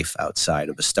is life outside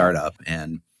of a startup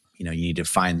and, you need to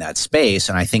find that space.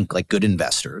 And I think like good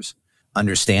investors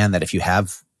understand that if you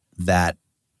have that,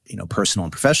 personal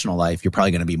and professional life, you're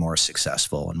probably going to be more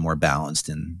successful and more balanced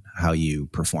in how you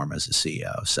perform as a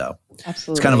CEO. So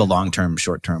Absolutely. It's kind of a long-term,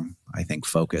 short-term, I think,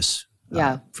 focus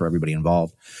for everybody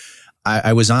involved.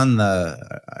 I was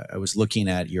looking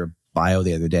at your bio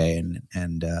the other day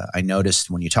and I noticed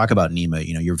when you talk about Nima,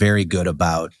 you're very good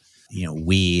about,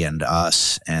 we and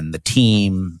us and the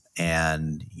team.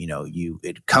 And,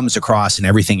 it comes across in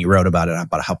everything you wrote about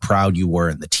how proud you were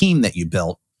and the team that you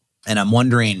built. And I'm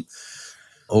wondering,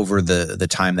 over the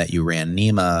time that you ran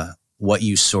Nima, what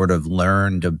you sort of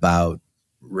learned about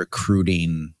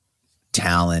recruiting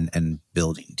talent and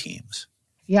building teams.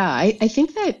 Yeah, I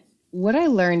think that what I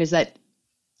learned is that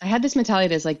I had this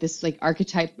mentality as like this like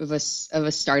archetype of a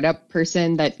startup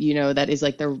person that, that is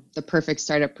like the perfect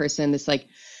startup person. This like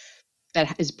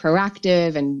that is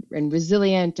proactive and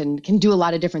resilient and can do a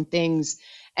lot of different things.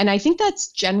 And I think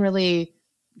that's generally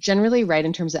right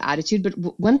in terms of attitude. But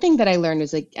one thing that I learned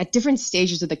is like at different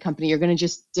stages of the company, you're going to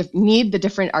just need the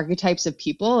different archetypes of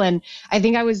people. And I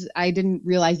think I didn't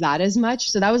realize that as much.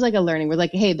 So that was like a learning. We're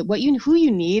like, hey, who you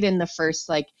need in the first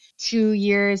like 2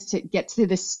 years to get to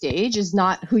this stage is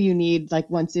not who you need like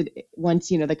once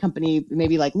the company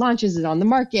maybe like launches it on the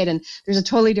market, and there's a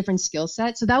totally different skill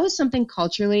set. So that was something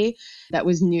culturally that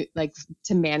was new, like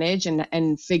to manage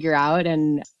and figure out.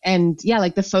 And yeah,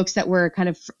 like the folks that were kind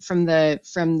of from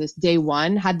this day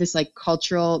one had this like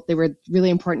they were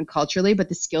really important culturally, but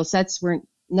the skill sets weren't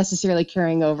necessarily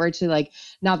carrying over to like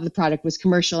now that the product was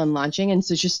commercial and launching. And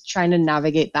so just trying to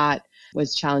navigate that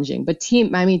was challenging. But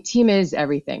team is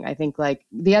everything. I think like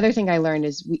the other thing I learned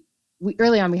is we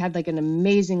early on, we had like an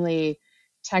amazingly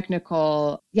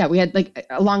technical, we had like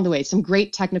along the way, some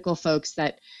great technical folks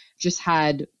that just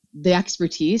had the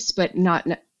expertise, but not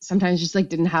sometimes just like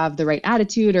didn't have the right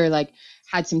attitude, or like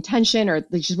had some tension, or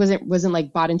like just wasn't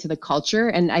like bought into the culture.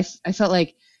 And I felt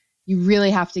like you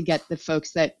really have to get the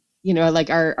folks that, like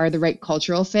are the right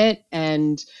cultural fit.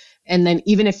 And then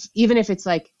even if it's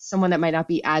like someone that might not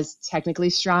be as technically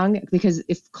strong, because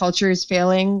if culture is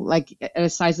failing, like at a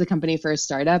size of the company for a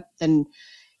startup, then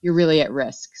you're really at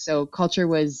risk. So culture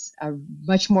was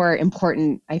much more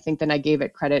important, I think, than I gave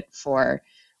it credit for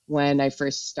when I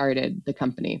first started the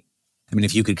company. I mean,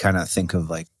 if you could kind of think of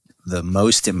like the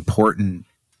most important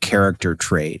character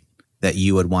trait that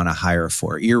you would want to hire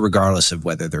for, irregardless of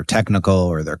whether they're technical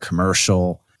or they're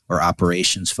commercial or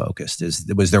operations focused,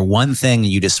 was there one thing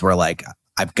you just were like,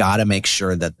 I've got to make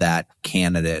sure that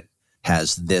candidate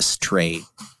has this trait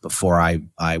before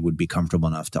I would be comfortable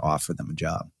enough to offer them a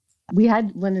job? We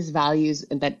had one of his values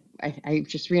that I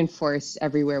just reinforce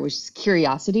everywhere, which is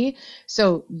curiosity.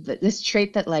 So this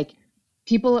trait that like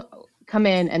people come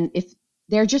in, and if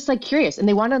they're just like curious and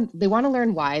they want to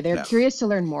learn why, they're curious to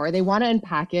learn more, they want to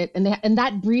unpack it, and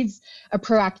that breeds a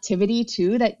proactivity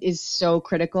too that is so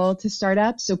critical to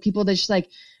startups. So people that just like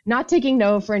not taking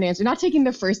no for an answer, not taking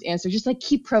the first answer, just like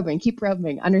keep probing,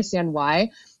 understand why.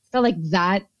 I felt like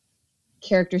that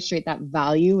character trait, that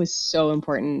value, was so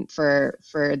important for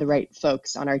the right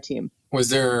folks on our team. Was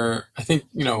there, I think,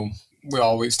 we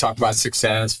always talk about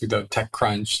success with the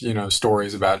TechCrunch,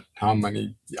 stories about how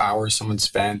many hours someone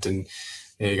spent and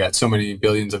they got so many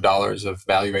billions of dollars of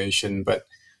valuation. But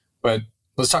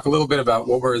let's talk a little bit about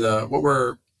what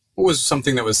was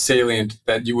something that was salient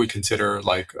that you would consider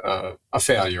like a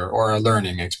failure or a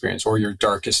learning experience or your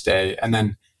darkest day. And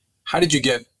then how did you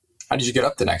get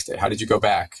up the next day? How did you go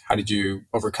back? How did you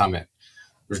overcome it?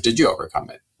 Or did you overcome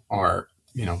it? Or,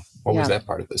 what was that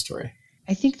part of the story?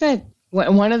 I think that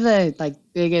one of the like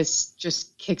biggest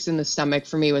just kicks in the stomach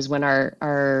for me was when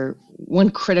our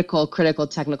one critical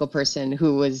technical person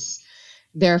who was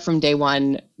there from day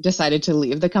one decided to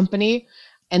leave the company.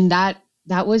 And that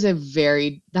was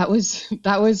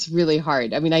really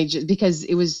hard. I mean, because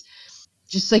it was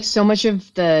just like so much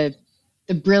of the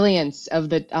brilliance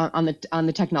of on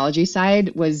the technology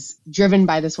side was driven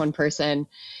by this one person.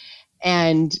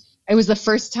 And it was the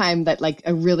first time that like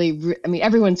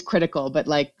everyone's critical, but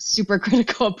like super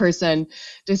critical person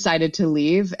decided to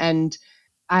leave. And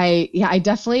I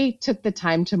definitely took the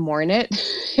time to mourn it.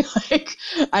 Like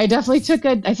I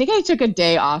think I took a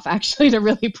day off actually to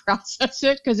really process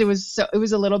it, because it was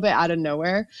a little bit out of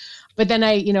nowhere. But then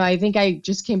I think I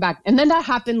just came back, and then that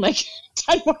happened like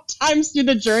 10 more times through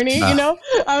the journey.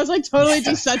 I was like totally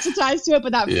desensitized to it.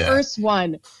 But that first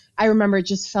one, I remember it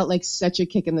just felt like such a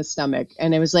kick in the stomach.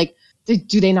 And it was like,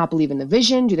 do they not believe in the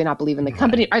vision? Do they not believe in the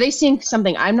company? Are they seeing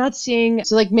something I'm not seeing?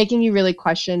 So like making you really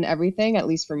question everything, at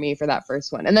least for me, for that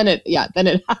first one. And then it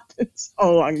happens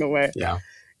all along the way. Yeah.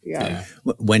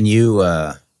 When you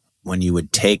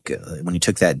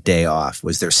took that day off,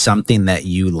 was there something that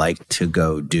you liked to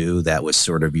go do that was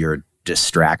sort of your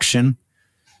distraction?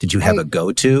 Did you have a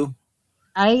go-to?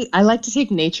 I like to take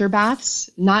nature baths,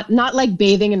 not like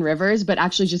bathing in rivers, but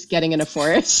actually just getting in a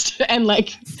forest. And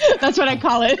like, that's what I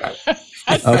call it.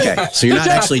 Okay. So you're not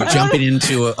actually jumping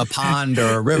into a pond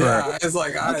or a river. Yeah, it's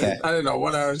like, I don't know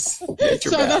what else.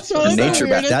 Nature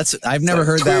bath. I've never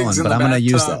heard that one, but I'm going to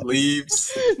use that.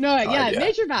 Leaves. No,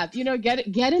 nature bath,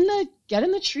 get in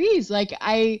the trees. Like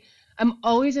I'm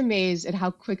always amazed at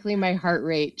how quickly my heart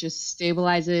rate just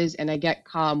stabilizes and I get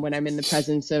calm when I'm in the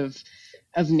presence of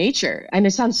nature. And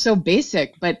it sounds so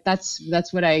basic, but that's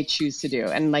what I choose to do.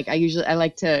 And like I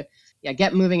like to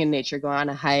get moving in nature, go on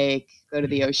a hike, go to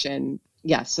the ocean,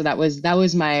 Yeah, so that was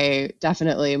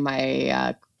definitely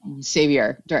my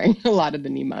savior during a lot of the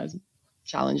Nima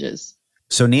challenges.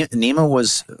 So Nima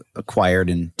was acquired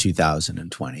in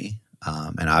 2020,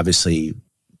 and obviously,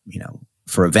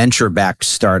 for a venture-backed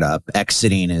startup,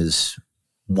 exiting is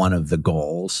one of the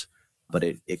goals, but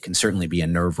it can certainly be a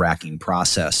nerve-wracking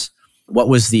process. What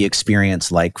was the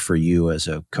experience like for you as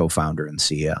a co-founder and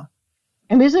CEO?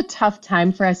 And it was a tough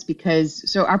time for us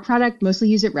because our product mostly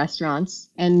used at restaurants,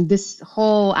 and this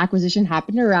whole acquisition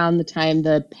happened around the time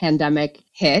the pandemic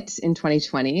hit in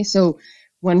 2020. So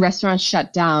when restaurants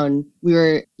shut down, we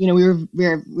were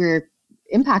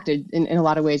impacted in a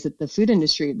lot of ways that the food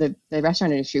industry, the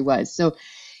restaurant industry was. So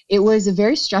it was a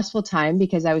very stressful time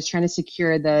because I was trying to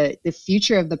secure the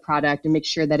future of the product and make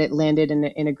sure that it landed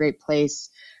in a great place.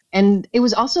 And it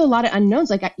was also a lot of unknowns.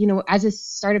 Like, as a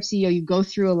startup CEO, you go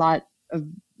through a lot of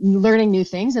learning new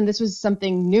things. And this was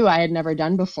something new I had never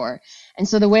done before. And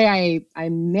so the way I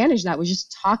managed that was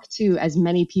just talk to as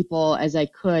many people as I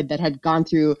could that had gone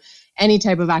through any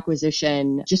type of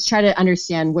acquisition, just try to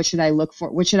understand what should I look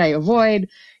for, what should I avoid,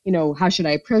 how should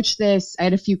I approach this? I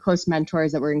had a few close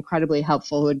mentors that were incredibly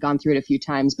helpful who had gone through it a few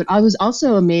times, but I was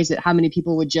also amazed at how many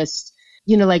people would just,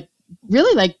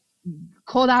 really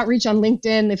cold outreach on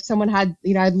LinkedIn. If someone had,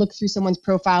 I'd look through someone's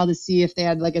profile to see if they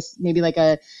had maybe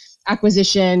a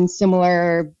acquisition,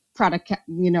 similar product,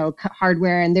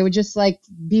 hardware, and they would just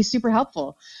be super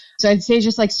helpful. So I'd say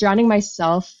just surrounding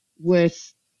myself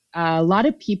with a lot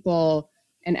of people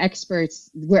and experts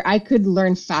where I could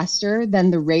learn faster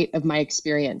than the rate of my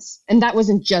experience. And that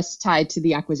wasn't just tied to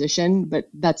the acquisition, but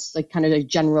that's kind of a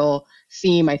general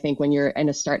theme, I think, when you're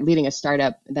leading a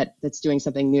startup that's doing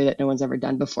something new that no one's ever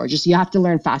done before. Just you have to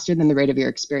learn faster than the rate of your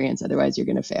experience. Otherwise, you're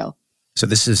going to fail. So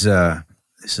this is a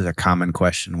common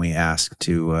question we ask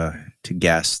to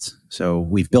guests. So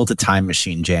we've built a time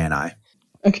machine, Jay and I.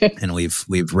 Okay. And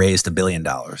we've raised $1 billion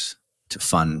to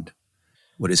fund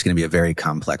what is going to be a very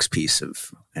complex piece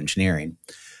of engineering.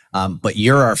 But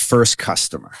you're our first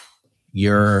customer.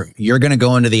 You're going to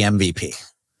go into the MVP.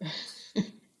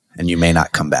 And you may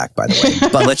not come back, by the way.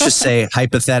 But let's just say,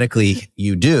 hypothetically,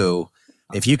 you do.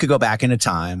 If you could go back into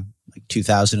time, like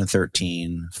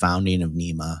 2013, founding of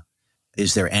Nima,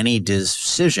 is there any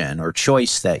decision or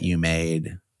choice that you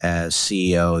made as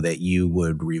CEO that you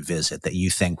would revisit, that you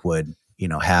think would,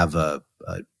 have a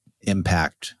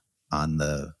impact on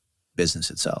the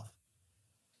business itself?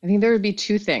 I think there would be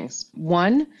two things.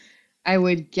 One, I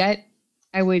think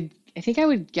I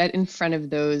would get in front of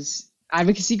those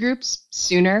advocacy groups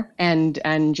sooner and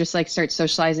just start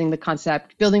socializing the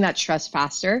concept, building that trust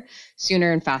faster,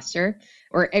 sooner and faster,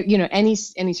 or any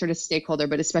sort of stakeholder,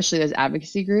 but especially those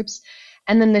advocacy groups.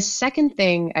 And then the second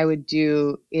thing I would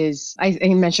do is, I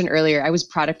mentioned earlier, I was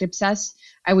product obsessed.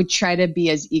 I would try to be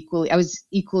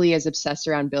equally as obsessed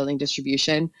around building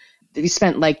distribution. We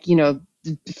spent a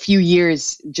few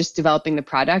years just developing the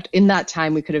product. In that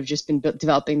time, we could have just been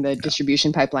developing the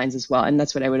distribution pipelines as well. And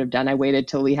that's what I would have done. I waited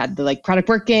till we had the product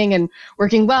working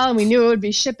well, and we knew it would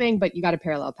be shipping, but you got to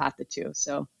parallel path the two.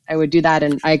 So I would do that.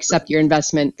 And I accept your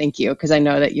investment. Thank you. Because I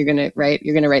know that you're going to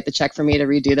write the check for me to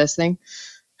redo this thing.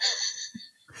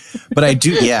 But I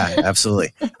do, yeah,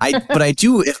 absolutely.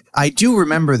 I do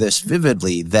remember this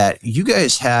vividly, that you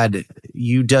guys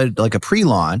you did a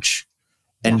pre-launch,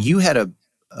 and you had a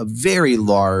very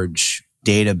large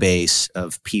database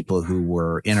of people who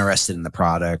were interested in the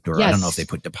product, or I don't know if they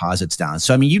put deposits down.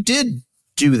 So, you did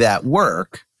do that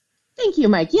work. Thank you,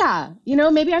 Mike. Yeah.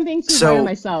 Maybe I'm being too hard on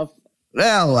myself.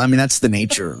 Well, that's the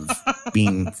nature of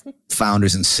being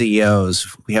founders and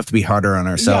CEOs. We have to be harder on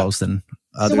ourselves than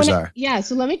others are.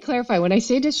 So let me clarify. When I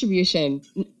say distribution,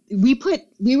 we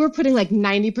were putting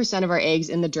 90% of our eggs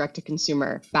in the direct to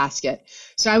consumer basket.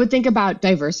 So I would think about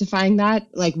diversifying that.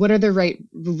 What are the right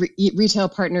retail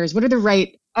partners? What are the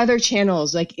right other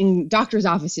channels, in doctors'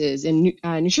 offices and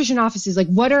nutrition offices?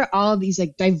 What are all these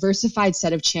diversified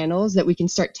set of channels that we can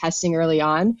start testing early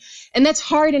on? And that's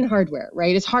hard in hardware,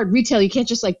 right? It's hard retail. You can't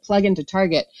just plug into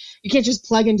Target. You can't just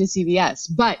plug into CVS,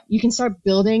 but you can start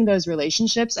building those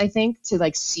relationships, I think,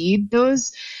 to seed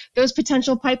those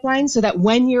potential pipelines, so that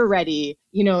when you're ready,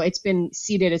 it's been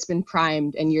seeded, it's been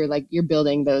primed, and you're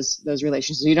building those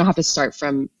relationships. You don't have to start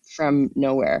from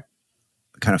nowhere.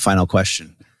 Kind of final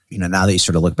question. Now that you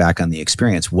sort of look back on the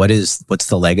experience, what's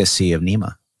the legacy of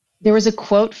Nima? There was a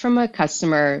quote from a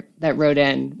customer that wrote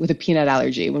in with a peanut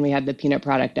allergy when we had the peanut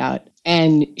product out.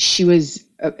 And it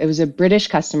was a British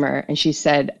customer. And she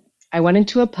said, I went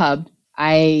into a pub.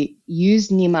 I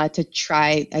used Nima to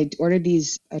try. I ordered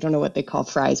these, I don't know what they call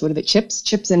fries. What are the chips?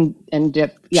 Chips and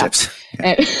dip. Yeah. Chips.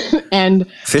 Yeah.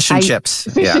 And fish and chips.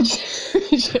 Yeah.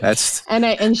 That's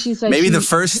and she said maybe the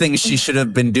first thing she should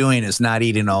have been doing is not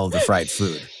eating all of the fried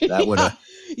food. That would have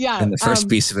been the first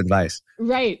piece of advice.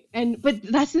 Right. But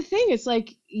that's the thing. It's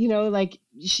like, like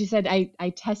she said, I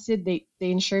tested, they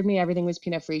ensured me everything was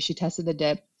peanut free. She tested the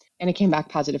dip and it came back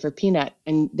positive for peanut.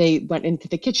 And they went into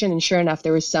the kitchen and sure enough,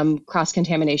 there was some cross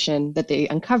contamination that they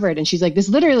uncovered. And she's like, this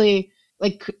literally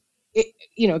could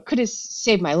have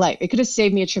saved my life. It could have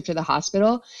saved me a trip to the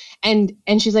hospital. And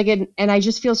she's like, and I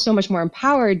just feel so much more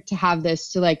empowered to have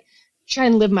this, to like try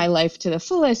and live my life to the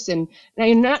fullest, and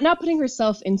not putting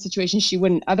herself in situations she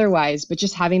wouldn't otherwise, but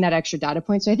just having that extra data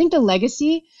point. So I think the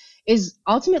legacy is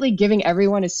ultimately giving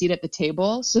everyone a seat at the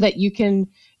table so that you can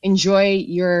enjoy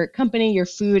your company, your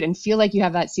food, and feel like you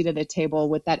have that seat at the table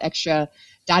with that extra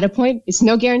data point. It's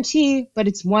no guarantee, but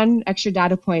it's one extra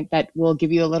data point that will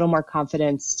give you a little more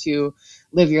confidence to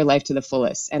live your life to the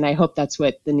fullest. And I hope that's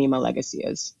what the Nima legacy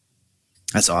is.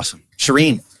 That's awesome.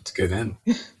 Shireen. That's a good end.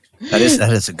 That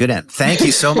is a good end. Thank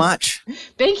you so much.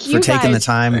 Thank you for taking guys. the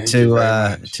time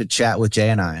to chat with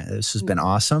Jay and I. This has been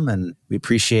awesome, and we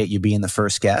appreciate you being the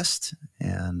first guest.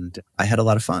 And I had a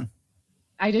lot of fun.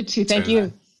 I did too. Thank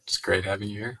you. It's great having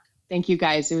you here. Thank you,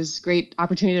 guys. It was a great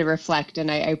opportunity to reflect, and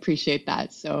I appreciate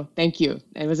that. So thank you.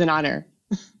 It was an honor.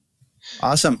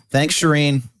 Awesome. Thanks,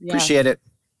 Shireen. Yeah. Appreciate it.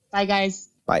 Bye, guys.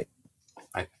 Bye.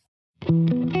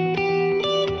 Bye.